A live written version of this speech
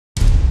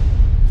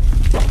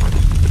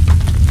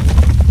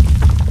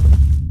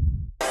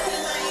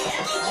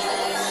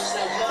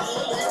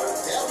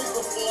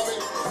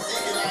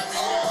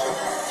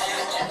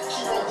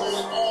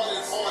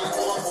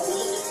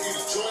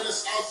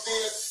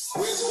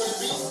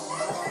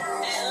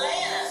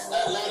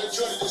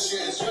this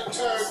year is your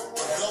turn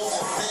for those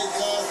that pay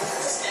God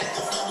as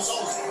active members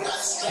only, not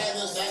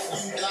stragglers, not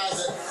you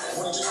guys that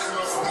want to just come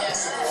out from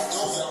Passover.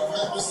 Those that are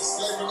members and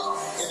slavery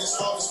in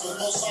this office for the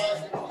Most High,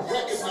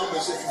 record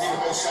numbers if you need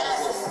the Most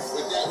High will.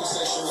 With that, we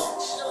say shalom.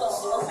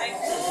 Shalom. Thank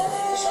you.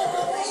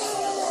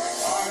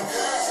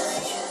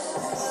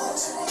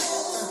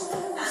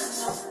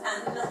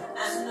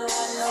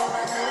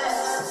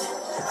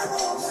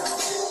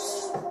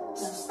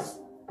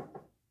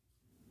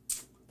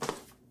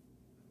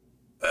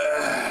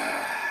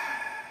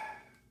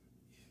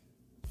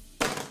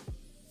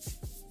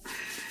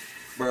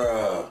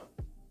 Bruh.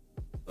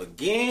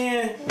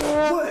 Again?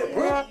 What,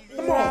 bruh?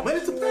 Come on, man.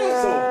 It's a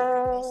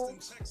Passover.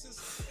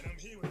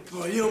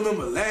 Boy, you don't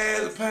remember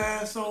last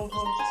Passover?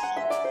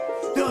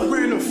 They was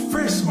wearing the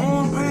fresh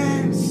on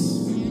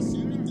pants.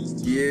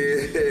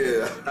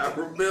 Yeah, I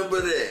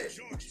remember that.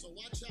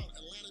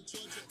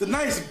 The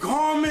nice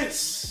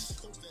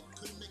garments.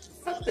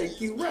 I think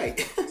you're right.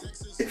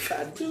 If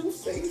I do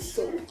say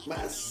so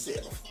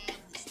myself.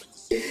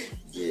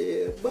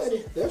 Yeah,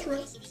 buddy, that's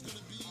right.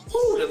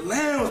 Ooh, the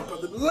lambs,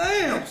 brother, the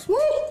lambs. Woo!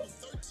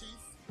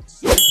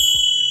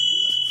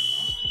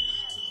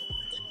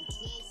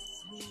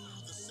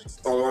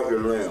 I like the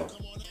lamb.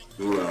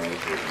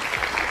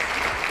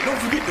 Don't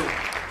forget the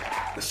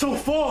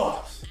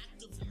shofars.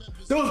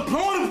 They was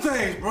blowing them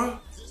things, bro.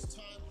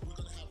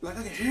 Like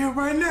I can hear it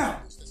right now.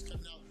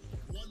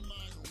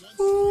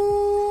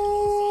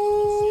 Ooh.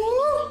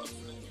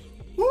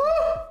 Woo.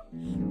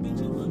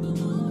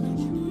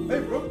 Hey,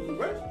 bro,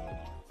 right?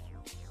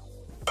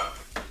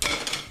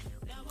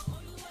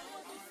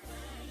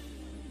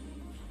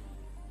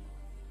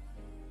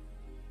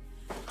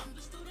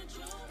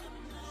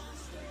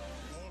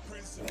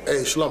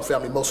 Hey, Shalom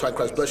family, Most High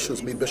Christ bless you.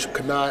 It's me, Bishop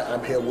Kanai.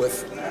 I'm here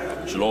with...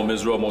 Shalom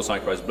Israel, Most High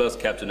Christ bless,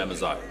 Captain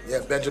Amaziah. Yeah,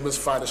 Benjamin's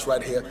finest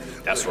right here.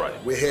 That's right.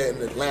 We're here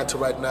in Atlanta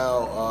right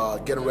now,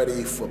 getting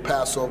ready for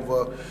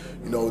Passover.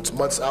 You know, it's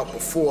months out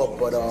before,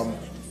 but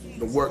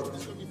the work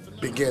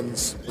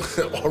begins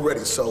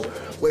already. So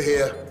we're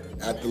here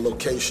at the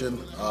location,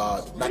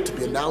 not to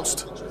be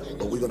announced,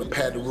 but we're going to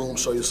pad the room,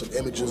 show you some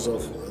images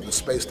of the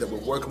space that we're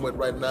working with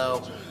right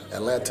now.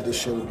 Atlanta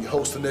this year will be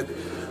hosting it.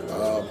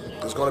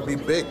 It's going to be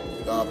big.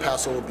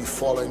 Passover will be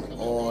falling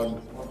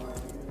on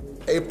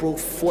April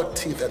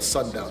 14th at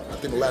sundown. I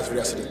think the last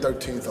video I said the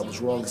 13th. I was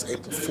wrong. It's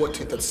April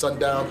 14th at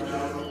sundown.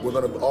 We're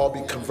going to all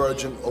be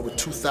converging over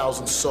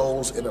 2,000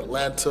 souls in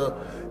Atlanta.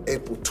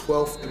 April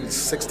 12th through the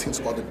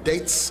 16th are the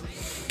dates.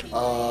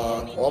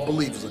 All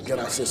believers, again,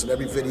 I say this in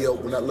every video,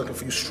 we're not looking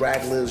for you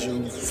stragglers,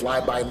 you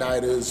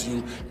fly-by-nighters,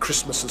 you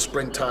Christmas and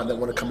springtime that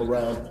want to come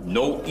around.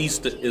 No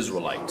Easter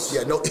Israelites.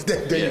 Yeah,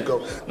 there you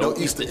go. No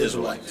Easter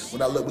Israelites.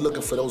 We're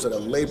looking for those that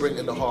are laboring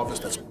in the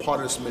harvest, that's part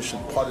of this mission,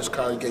 part of this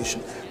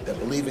congregation, that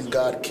believe in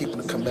God, keeping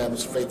the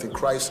commandments, faith in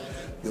Christ.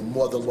 You're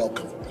more than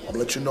welcome. I'm gonna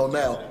let you know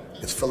now,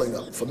 it's filling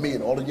up. For me,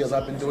 in all the years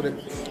I've been doing it,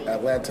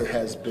 Atlanta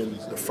has been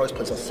the first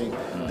place I've seen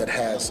that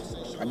has,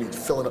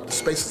 filling up the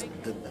spaces.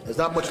 There's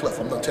not much left.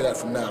 I'm gonna tell you that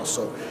from now.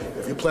 So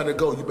if you plan to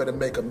go, you better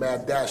make a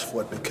mad dash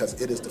for it because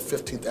it is the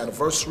 15th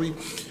anniversary.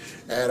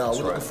 And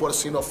we're looking forward to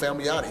seeing our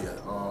family out here.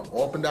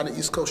 All up and down the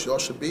East Coast, y'all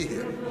should be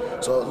here.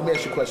 So let me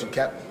ask you a question,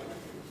 Cap.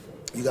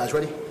 You guys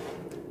ready?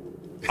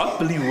 I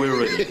believe we're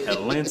ready.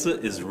 Atlanta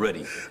is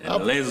ready. And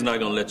Atlanta's not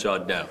gonna let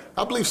y'all down.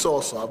 I believe so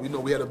also. We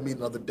had a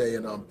meeting the other day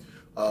and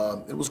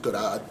it was good.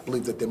 I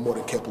believe that they're more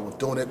than capable of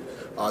doing it.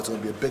 It's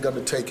going to be a big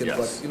undertaking,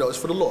 yes. But it's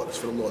for the Lord. It's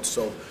for the Lord.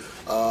 So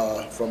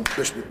from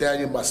Bishop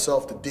Gedaliah,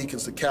 myself, the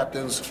deacons, the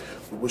captains,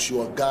 we wish you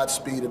all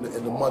Godspeed in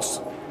the months,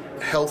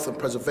 health and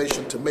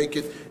preservation to make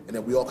it, and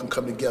that we all can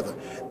come together.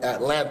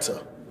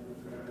 Atlanta,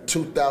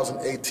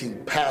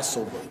 2018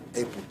 Passover,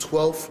 April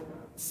 12th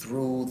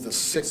through the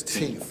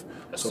 16th.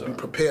 Yes, so sir. Be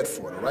prepared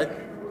for it, all right?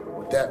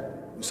 With that,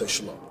 we say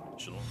shalom.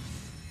 Shalom.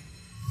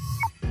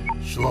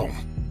 Shalom.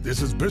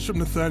 This is Bishop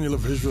Nathaniel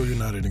of Israel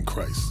United in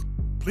Christ.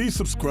 Please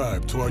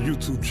subscribe to our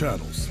YouTube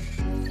channels.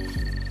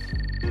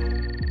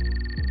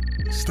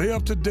 Stay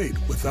up to date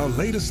with our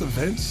latest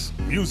events,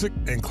 music,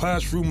 and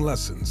classroom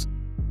lessons.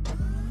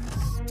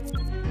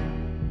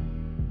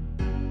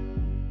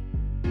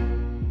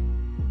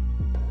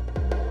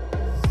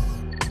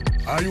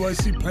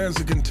 IUIC plans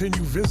to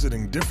continue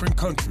visiting different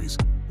countries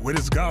where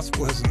this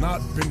gospel has not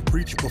been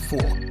preached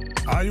before.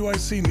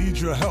 IUIC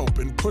needs your help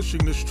in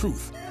pushing this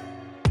truth.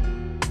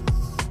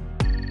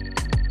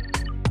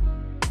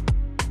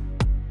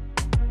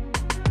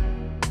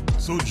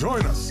 So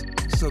join us.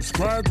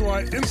 Subscribe to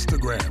our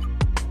Instagram,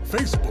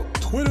 Facebook,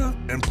 Twitter,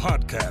 and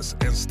podcasts,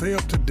 and stay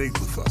up to date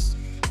with us.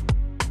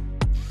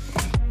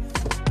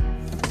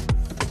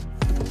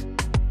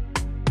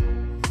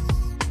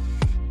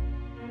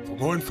 For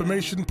more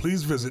information,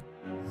 please visit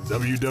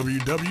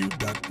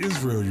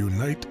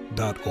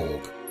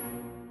www.israelunite.org.